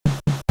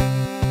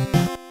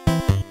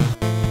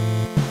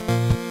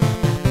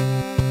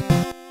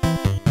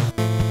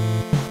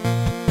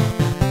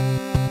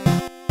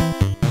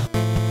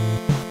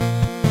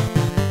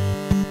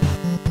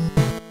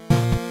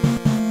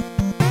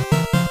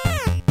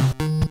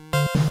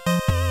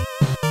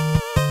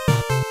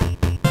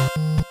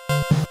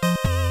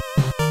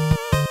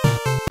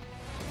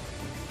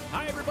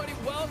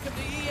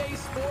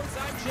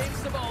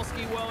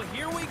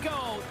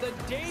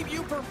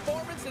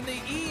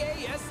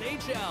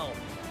EASHL.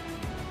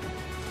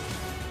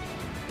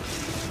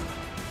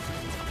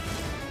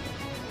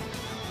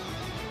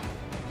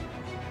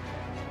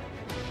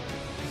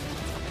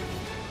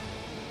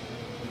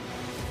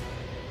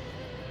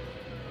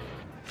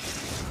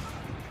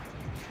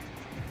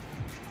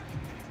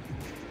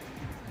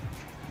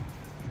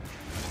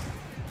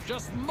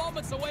 Just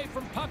moments away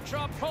from puck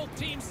drop, both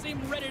teams seem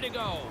ready to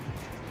go.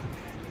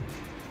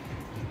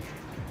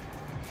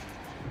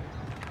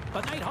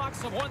 The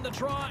Nighthawks have won the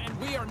draw, and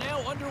we are now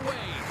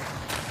underway.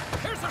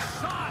 Here's a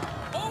shot.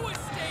 Oh, it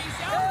stays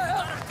out. He's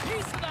got a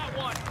piece of that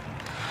one.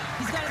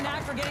 He's got a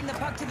knack for getting the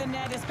puck to the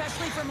net,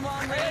 especially from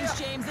long range,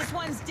 James. This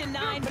one's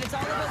denied, but it's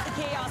all about the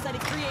chaos that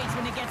it creates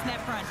when it gets net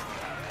front.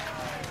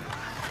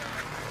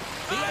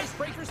 The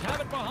Icebreakers have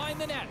it behind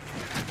the net.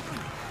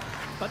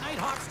 The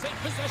Nighthawks take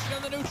possession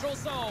in the neutral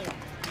zone.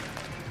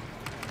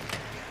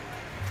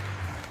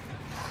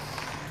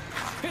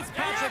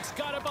 Fitzpatrick's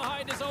got it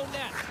behind his own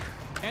net.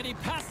 And he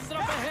passes it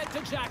up ahead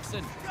to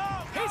Jackson.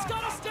 He's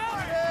got a step!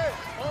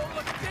 Oh,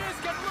 look at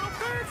this, getting a little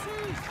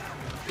fancy!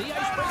 The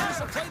Icebreakers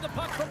have played the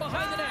puck from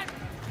behind the net.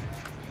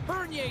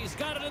 Bernier's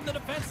got it in the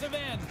defensive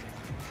end.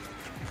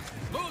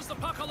 Moves the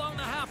puck along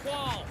the half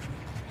wall.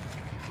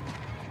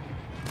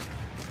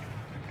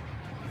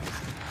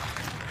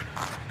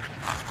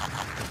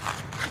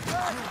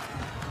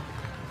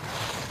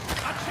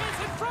 A chance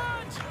in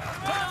front!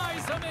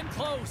 Denies him in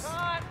close.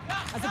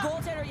 As a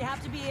goaltender, you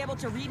have to be able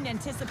to read and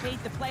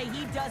anticipate the play.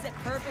 He does it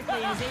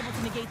perfectly and is able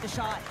to negate the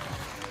shot.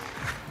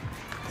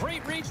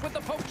 Great reach with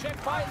the poke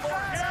check by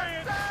Lawrence.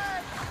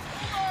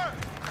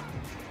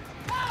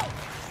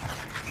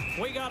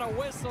 We got a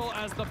whistle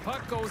as the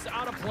puck goes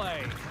out of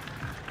play.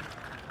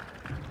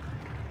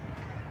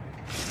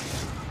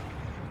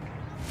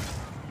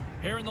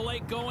 Here in the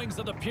late goings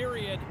of the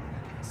period,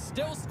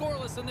 still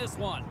scoreless in this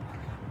one.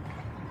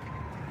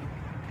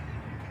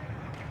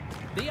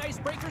 The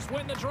Icebreakers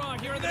win the draw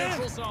here in the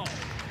neutral zone.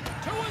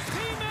 To his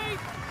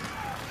teammate!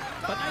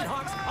 The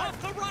Nighthawks off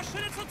the rush,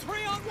 and it's a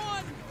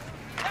 3-on-1.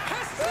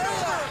 Pass it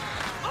over!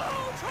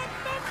 Oh,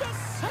 tremendous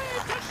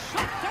save to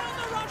shut down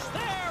the rush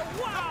there!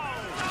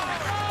 Wow!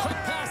 Quick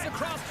pass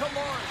across to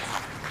Lawrence.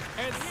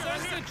 And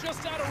sends it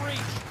just out of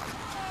reach.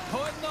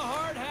 Putting the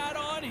hard hat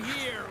on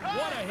here.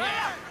 What a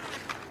hit.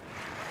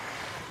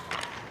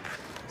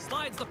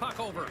 Slides the puck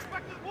over.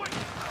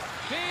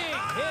 Big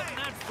hit, and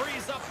that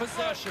frees up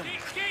possession.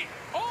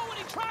 Oh, and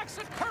he tracks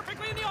it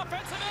perfectly in the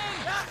offensive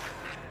end.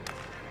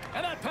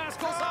 And that pass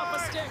goes off a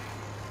stick.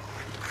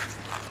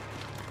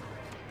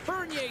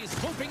 Bernier's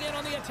looping in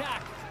on the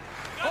attack.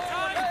 Oh,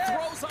 and he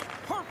throws a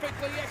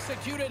perfectly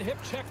executed hip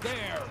check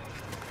there.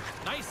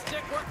 Nice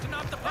stick work to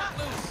knock the puck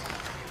loose.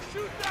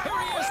 Here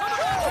he is on the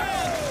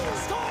backhand.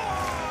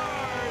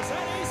 Scores!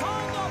 And he's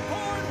on the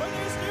board with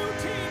his new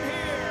team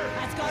here.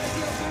 That's got to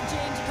feel good,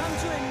 James. You come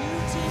to a new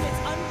team,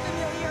 it's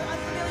unfamiliar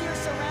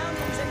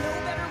surroundings, and no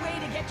better way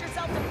to get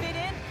yourself to fit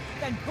in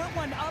than put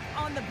one up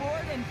on the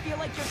board and feel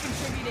like you're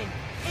contributing.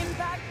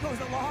 Impact goes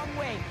a long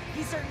way.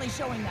 He's certainly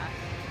showing that.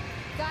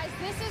 Guys,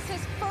 this is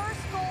his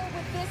first goal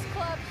with this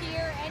club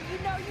here, and you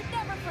know you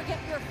never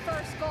forget your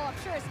first goal. I'm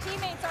sure his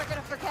teammates aren't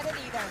going to forget it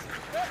either.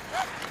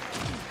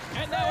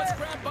 And now it's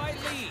grabbed by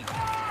Lee.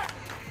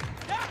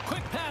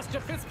 Quick pass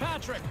to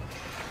Fitzpatrick.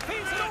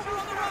 Feeds it over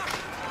on the rush.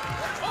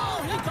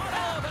 Oh, he got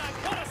all of that.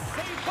 What a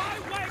save by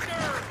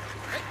Wagner.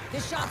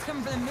 This shot's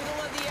coming from the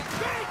middle of the...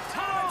 Big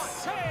time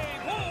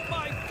save. Oh,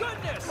 my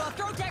goodness. Well,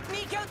 throw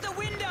technique out the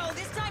window.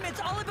 This time it's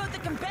all about the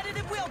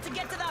competitive will to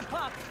get to that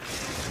puck.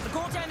 The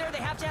goaltender, they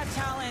have to have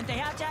talent, they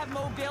have to have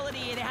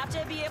mobility, they have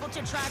to be able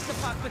to track the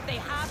puck, but they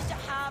have to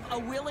have a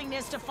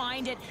willingness to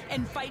find it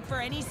and fight for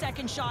any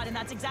second shot, and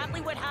that's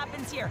exactly what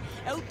happens here.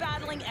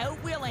 Out-battling,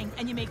 out-willing,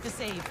 and you make the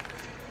save.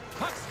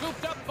 Puck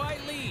scooped up by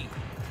Lee.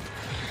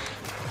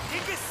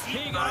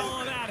 He got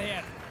all of that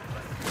hit.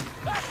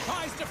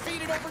 Tries to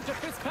feed it over to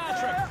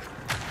Fitzpatrick.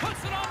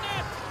 Puts it on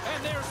net,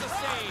 and there's the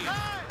save.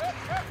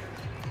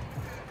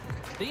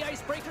 The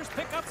Icebreakers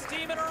pick up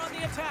steam and are on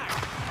the attack.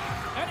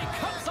 And he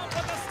comes up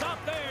with a stop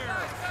there.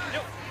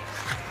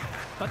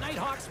 The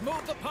Nighthawks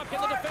move the puck in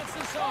the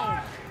defensive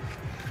zone.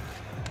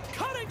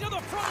 Cutting to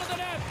the front of the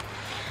net.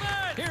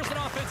 Here's an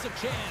offensive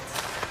chance.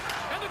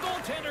 And the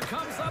goaltender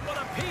comes up with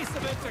a piece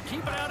of it to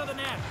keep it out of the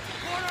net.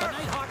 The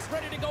Nighthawks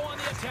ready to go on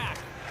the attack.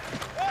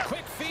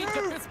 Quick feed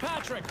to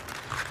Fitzpatrick.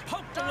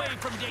 Poked away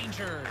from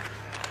danger.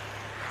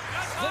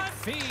 Slick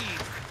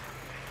feed.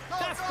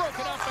 That's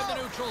broken up in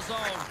the neutral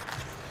zone.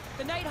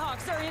 The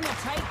Nighthawks are in a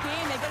tight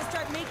game. They've got to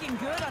start making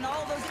good on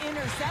all those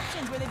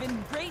interceptions where they've been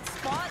in great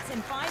spots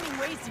and finding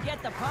ways to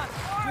get the puck.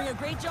 Doing a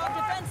great job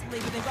defensively,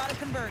 but they've got to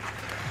convert.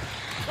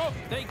 Oh,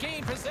 they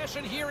gain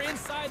possession here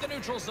inside the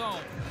neutral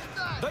zone.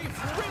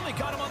 They've really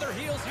got them on their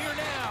heels here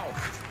now.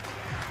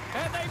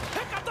 And they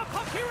pick up the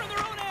puck here in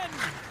their own end.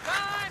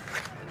 Time!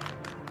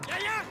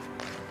 Yeah!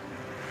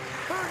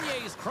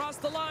 Bernier's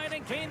crossed the line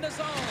and gained the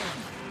zone.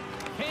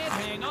 Can't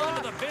hang on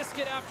to the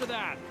biscuit after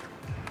that.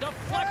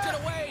 Deflected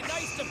away.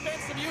 Nice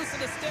defensive use of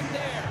the stick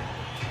there.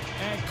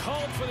 And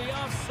called for the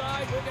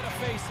offside. We'll get a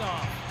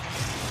face-off.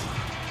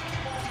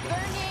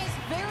 Bernier's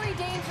very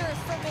dangerous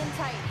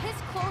tight. His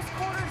close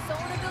quarter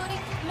zone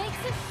ability makes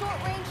his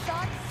short-range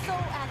shots so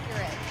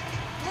accurate.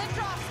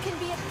 Lindros can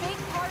be a big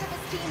part of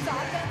his team's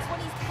offense when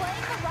he's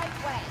playing the right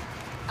way.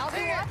 I'll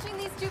be watching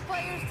these two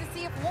players to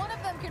see if one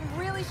of them can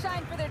really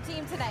shine for their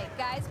team tonight.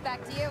 Guys,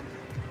 back to you.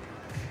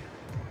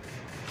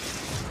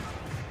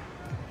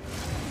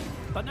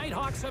 The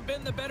Nighthawks have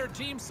been the better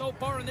team so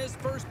far in this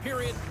first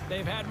period.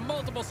 They've had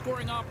multiple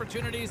scoring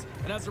opportunities,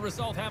 and as a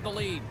result have the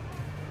lead.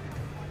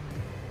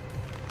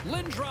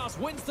 Lindros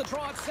wins the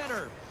draw at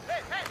center.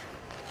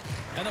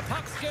 And the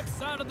puck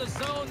skips out of the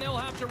zone. They'll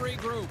have to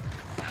regroup.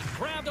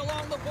 Grabbed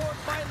along the board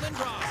by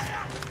Lindros.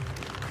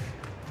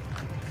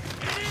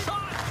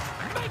 Shot!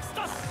 Makes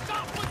the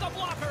stop with the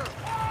blocker!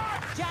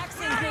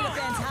 Jackson's made a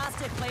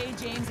fantastic play,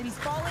 James, and he's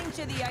falling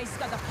to the ice. He's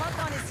got the puck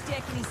on his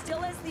stick, and he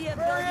still has the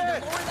ability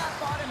to lower that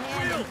bottom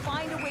hand and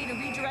find a way to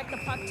redirect the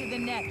puck to the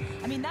net.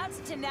 I mean, that's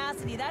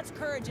tenacity, that's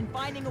courage, and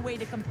finding a way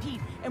to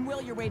compete and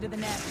will your way to the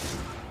net.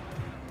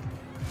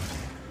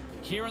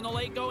 Here in the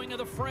late going of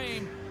the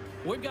frame,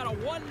 we've got a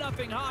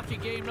 1-0 hockey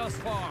game thus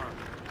far.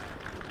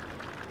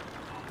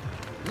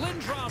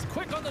 Lindros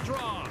quick on the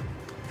draw.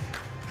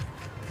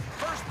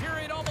 First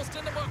period almost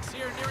in the books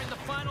here, nearing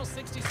the final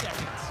 60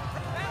 seconds.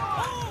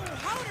 Oh,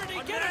 how did he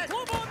get a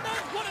glove on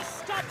that? What a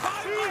stop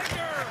by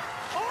Wagner!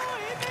 Oh,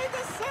 he made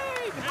the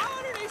save!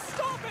 How did he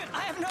stop it?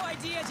 I have no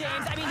idea,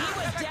 James. I mean, he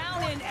was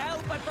down and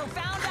out, but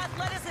profound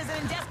athleticism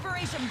and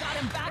desperation got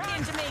him back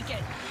in to make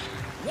it.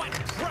 What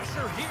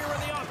pressure here in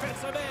the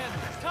offensive end.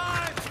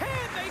 Time.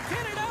 Can they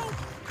get it out?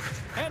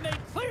 And they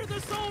clear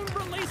the zone,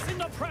 releasing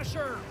the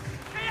pressure.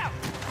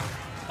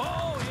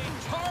 Oh, he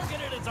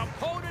targeted his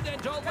opponent and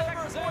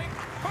delivers a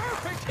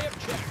perfect hip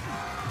check.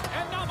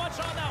 And not much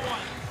on that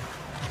one.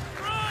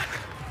 Front.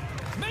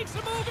 Makes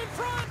a move in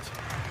front.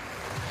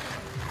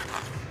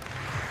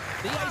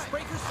 The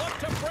Icebreakers look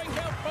to break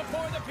out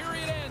before the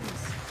period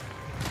ends.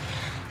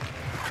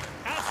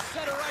 At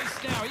center ice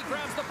now, he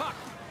grabs the puck.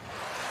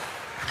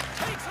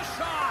 Takes a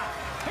shot.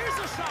 Here's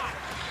a shot.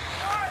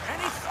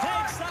 And he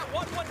snags that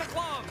one with the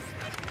glove.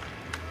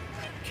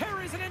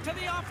 Carries it into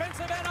the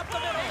offensive end up the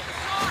middle.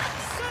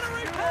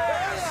 Centering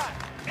pass.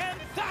 And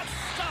that's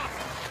stopped.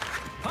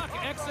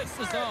 Puck exits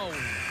the zone.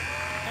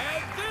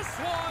 And this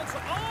one's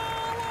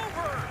all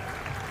over.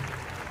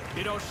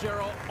 You know,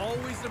 Cheryl,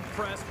 always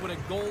impressed when a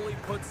goalie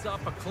puts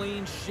up a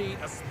clean sheet,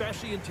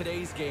 especially in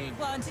today's game.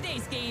 Well, in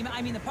today's game,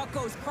 I mean, the puck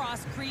goes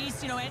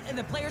cross-crease, you know, and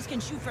the players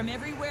can shoot from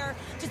everywhere.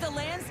 Just the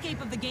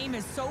landscape of the game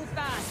is so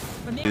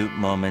fast. 2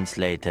 moments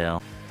later.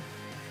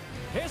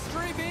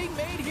 History being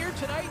made here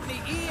tonight in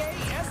the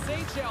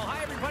EASHL.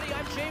 Hi, everybody.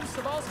 I'm James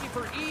Cebulski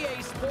for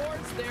EA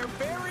Sports, their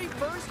very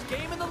first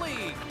game in the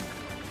league.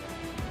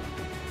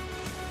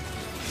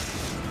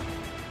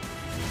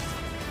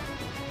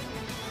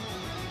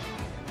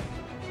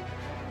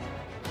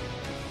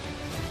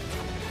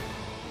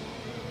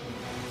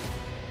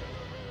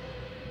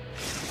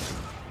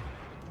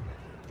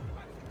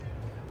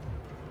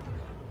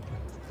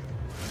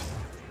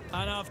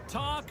 Enough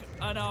talk,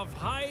 enough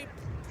hype.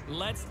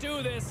 Let's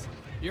do this.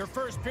 Your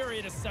first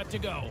period is set to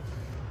go.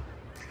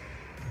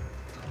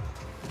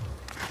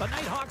 The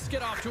Nighthawks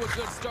get off to a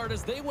good start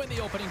as they win the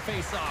opening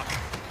faceoff.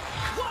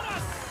 What a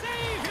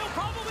save! He'll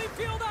probably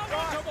feel that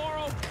one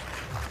tomorrow.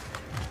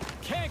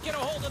 Can't get a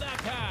hold of that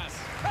pass.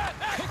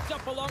 Picked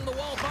up along the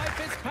wall by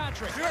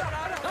Fitzpatrick.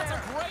 That's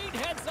a great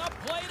heads-up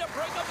play to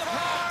break up the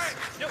pass.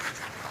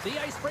 The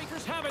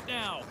Icebreakers have it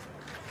now.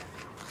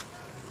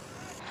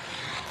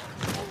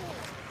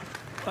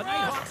 The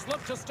Nighthawks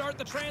look to start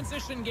the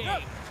transition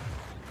game.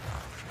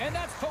 And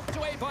that's poked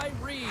away by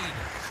Reed.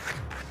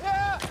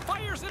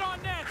 Fires it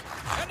on net.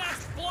 And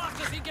that's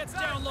blocked as he gets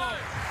down low.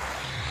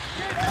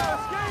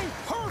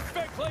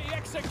 Perfectly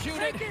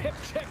executed hip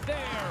check there.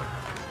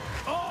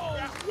 Oh,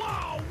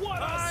 wow,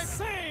 what a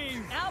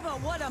save. Alba,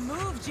 what a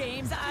move,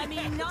 James. I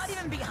mean, not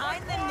even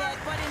behind the net,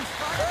 but in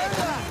front of it,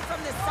 coming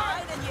from the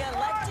side, and you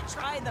elect to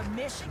try the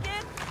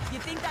Michigan? You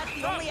think that's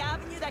the only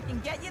avenue that can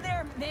get you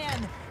there?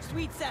 Man,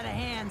 sweet set of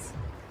hands.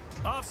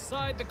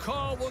 Offside the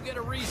call, we'll get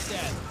a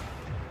reset.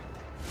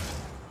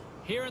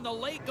 Here in the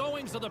late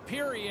goings of the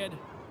period,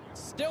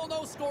 still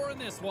no score in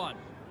this one.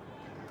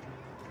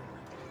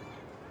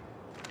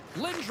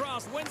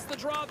 Lindros wins the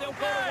draw. They'll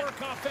go to work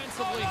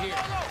offensively here.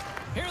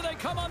 Here they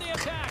come on the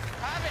attack.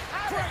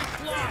 Great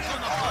block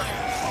on the play.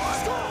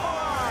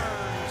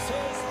 Scores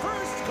his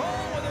first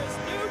goal with his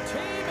new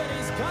team, and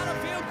he's got to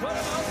feel good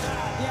about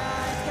that.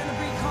 Yeah, it's going to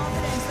breed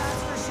confidence,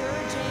 that's for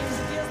sure, James.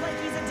 It feels like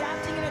he's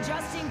adapting and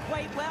adjusting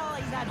quite well.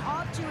 He's had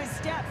hop to his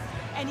step,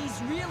 and he's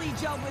really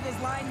gelled with his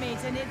line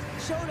mates, and it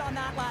showed on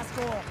that last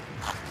goal.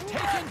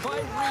 Taken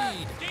by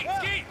Reed.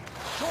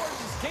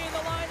 Jordan's gained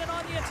the line and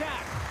on the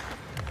attack.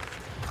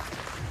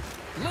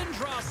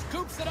 Lindros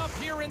scoops it up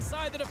here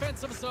inside the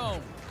defensive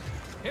zone.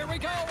 Here we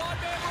go,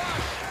 one-man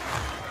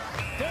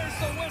rush. There's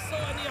the whistle,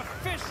 and the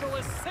official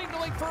is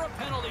signaling for a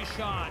penalty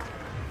shot.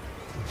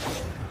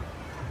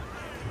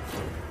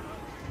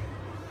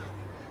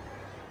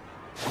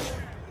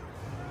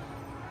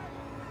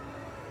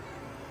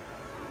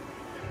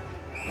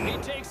 He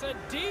takes a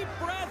deep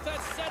breath at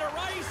center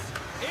ice.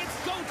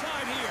 It's go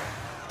time here.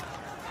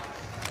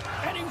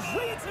 And he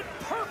reads it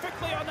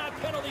perfectly on that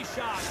penalty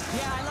shot.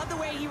 Yeah, I love the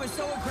way he was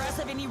so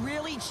aggressive and he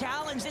really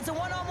challenged. It's a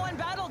one-on-one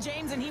battle,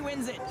 James, and he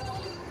wins it.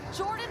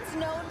 Jordan's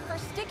known for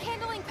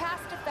stick-handling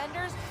past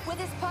defenders with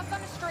his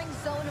puck-on-a-string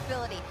zone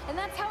ability, and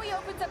that's how he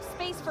opens up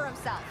space for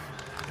himself.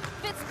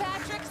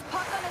 Fitzpatrick's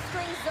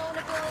puck-on-a-string zone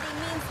ability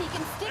means he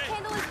can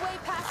stick-handle his way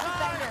past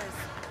defenders.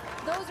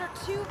 Those are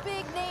two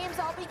big names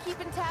I'll be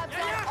keeping tabs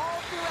on all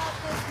throughout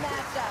this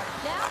matchup.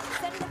 Now,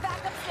 sending it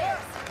back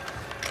upstairs.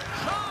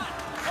 Shot!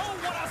 Oh,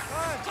 what a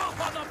stop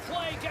on the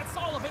play! Gets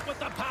all of it with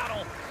the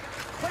paddle.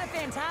 What a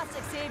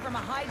fantastic save from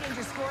a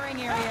high-danger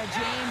scoring area,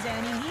 James. And,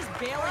 I mean, he's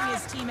bailing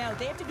his team out.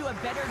 They have to do a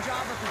better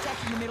job of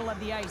protecting the middle of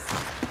the ice.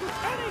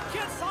 And he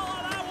gets all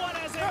of that one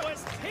as it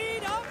was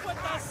teed up with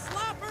the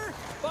slapper,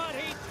 but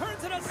he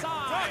turns it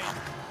aside.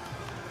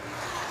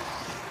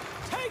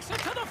 Takes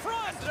it to the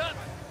front.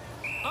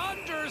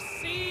 Under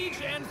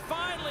siege and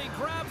finally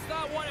grabs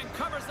that one and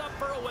covers up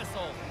for a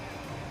whistle.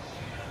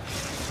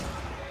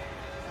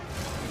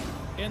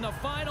 In the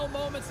final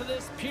moments of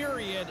this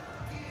period,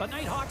 the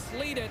Nighthawks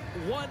lead it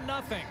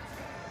 1-0.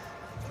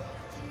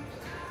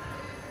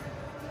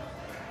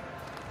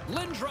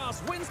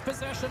 Lindros wins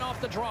possession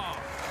off the draw.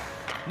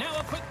 Now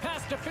a quick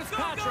pass to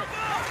Fitzpatrick.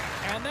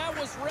 And that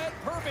was read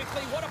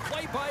perfectly. What a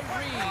play by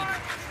Reed.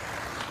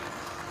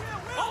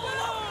 All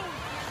alone.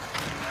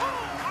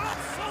 Oh,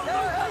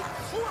 absolutely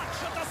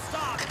clutch at the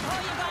stop. Oh,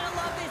 you gotta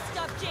love this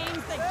stuff,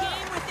 James. The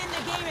game within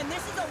the game, and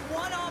this is a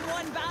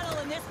one-on-one battle,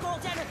 and this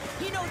goaltender,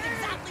 he knows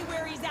exactly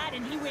where he's at,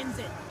 and he wins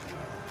it.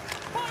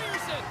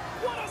 Fires it.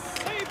 What a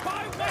save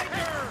by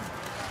Wagner.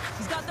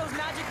 He's got those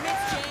magic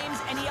mitts, James,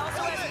 and he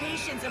also has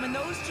patience. And when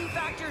those two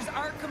factors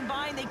are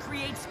combined, they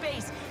create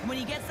space. And when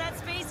he gets that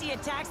space, he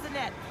attacks the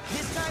net.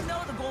 This time,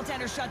 though, the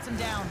goaltender shuts him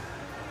down.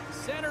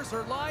 Centers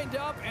are lined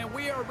up, and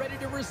we are ready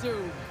to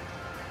resume.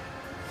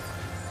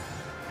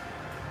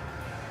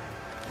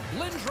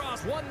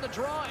 Lindros won the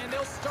draw, and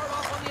they'll start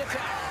off on the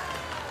attack.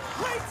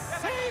 Great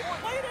save,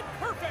 played it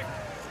perfect.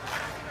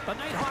 The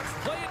Nighthawks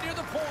play it near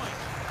the point.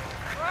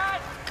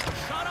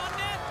 Shot on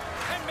net,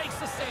 and makes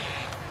the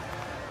save.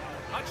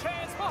 A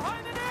chance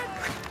behind the net.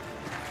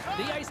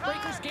 The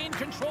Icebreakers gain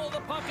control of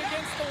the puck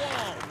against the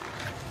wall.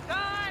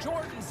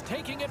 Jordan's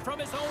taking it from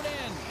his own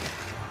end.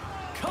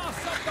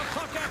 Coughs up the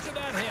puck after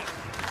that hit.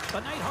 The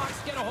Nighthawks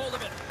get a hold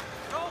of it.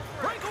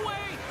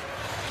 Breakaway.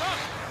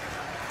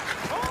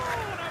 Oh,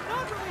 and I'm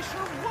not really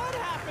sure what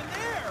happened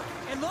there.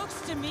 It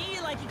looks to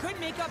me like he couldn't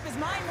make up his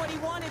mind what he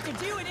wanted to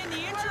do, and in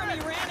the interim, he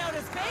ran out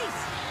of space.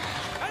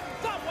 And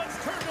that one's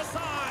turned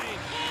aside.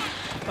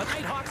 The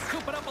Nighthawks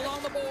scoop it up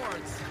along the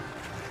boards.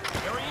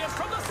 Here he is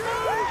from the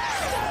side.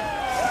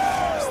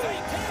 They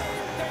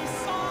came, they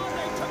saw,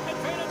 they took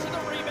advantage of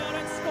the rebound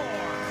and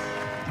scored.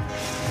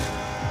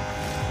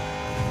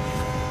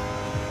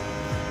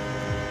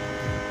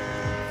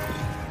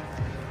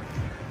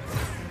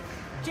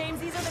 James,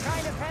 these are the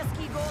kind of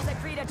pesky goals that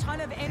create a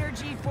ton of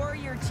energy for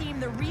your team.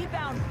 The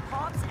rebound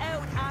pops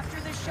out after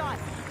the shot.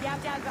 You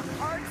have to have a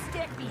hard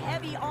stick, be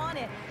heavy on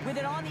it, with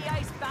it on the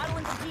ice, battle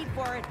and compete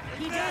for it.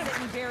 He does it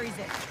and he buries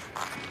it.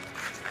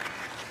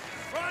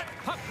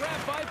 Puck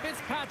grab by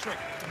Fitzpatrick.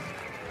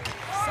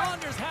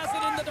 Saunders has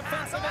it in the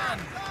defensive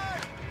end.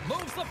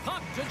 Moves the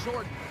puck to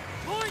Jordan.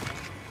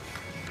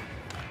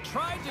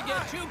 Tried to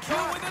get too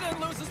cute with it and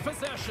loses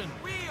possession.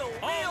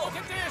 Oh, look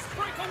at this.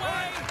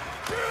 Breakaway.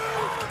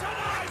 Oh,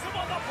 denies him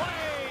on the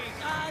play.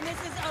 And this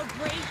is a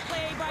great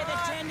play by the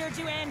tender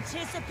to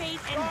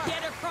anticipate and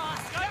get across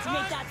to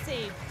make that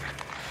save.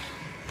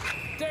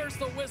 There's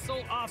the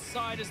whistle.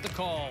 Offside is the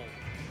call.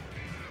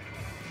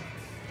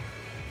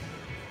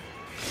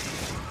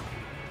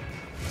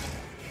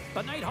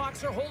 The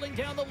Nighthawks are holding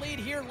down the lead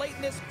here late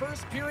in this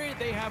first period.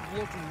 They have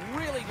looked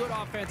really good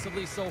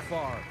offensively so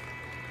far.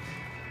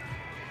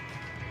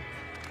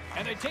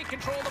 And they take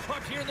control of the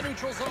puck here in the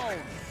neutral zone.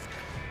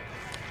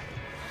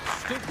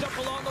 Scooped up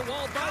along the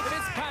wall by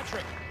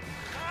Fitzpatrick.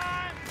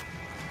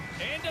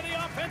 Into the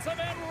offensive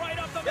end, right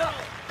up the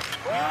middle.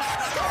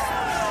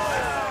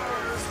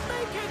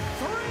 Make it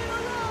 3 in a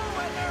row,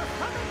 and they're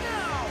coming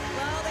now.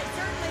 Well, they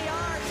certainly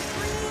are.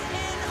 3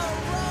 in a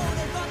row.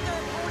 They've got their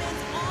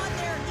opponents on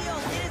their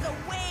heels. It is a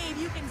wave.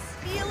 You can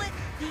feel it.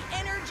 The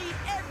energy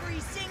every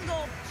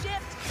single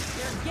shift.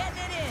 They're getting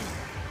it in.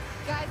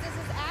 Guys, this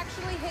is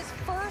actually his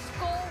first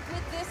goal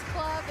with this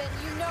club, and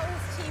you know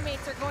his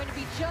teammates are going to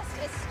be just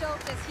as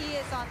stoked as he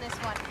is on this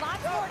one.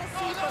 Lots more to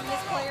see from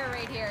this player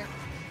right here.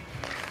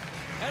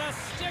 And a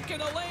stick in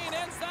the lane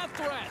ends that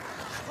threat.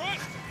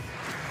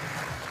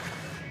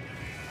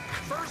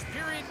 First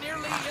period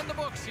nearly in the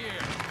books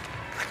here.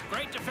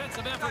 Great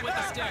defensive effort with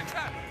the stick.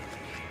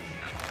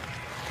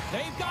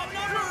 They've got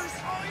numbers.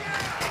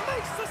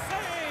 Makes the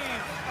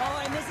save.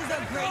 Oh, and this is a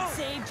great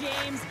save,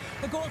 James.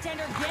 The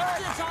goaltender gets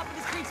to the top of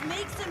his crease,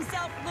 makes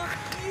himself look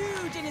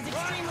huge, and is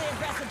extremely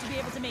aggressive to be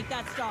able to make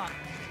that stop.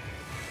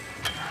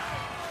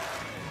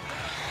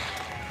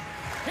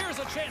 Here's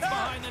a chance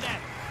behind the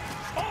net.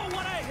 Oh,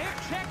 what a hip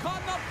check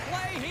on the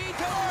play. He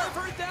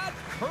delivered that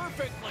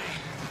perfectly.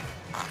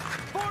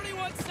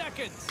 41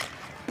 seconds.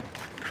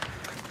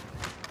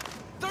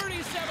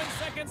 37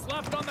 seconds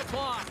left on the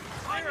clock.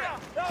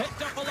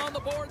 Picked up along the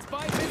boards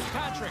by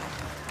Fitzpatrick.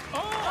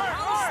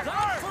 Oh,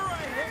 stop for a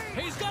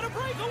hit. He's got a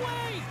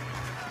breakaway.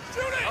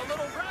 A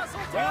little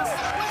razzle dazzle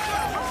with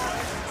the puck.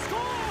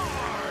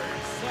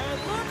 Scores! And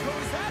look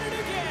who's at it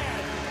again.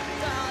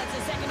 It's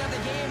the second of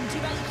the game. Too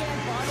bad you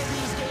can't bottle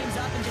these games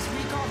up and just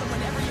recall them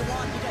whenever you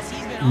want because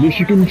he's been all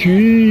Michigan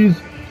cheese.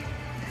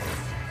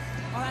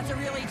 Oh, that's a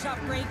really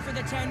tough break for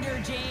the tender,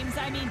 James.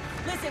 I mean,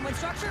 listen, when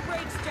structure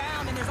breaks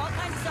down and there's all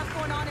kinds of stuff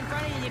going on in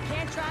front of you, you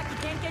can't track, you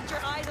can't get your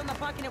eyes on the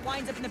puck, and it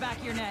winds up in the back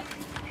of your net.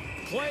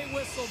 Play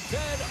whistle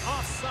dead,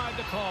 offside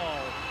the call.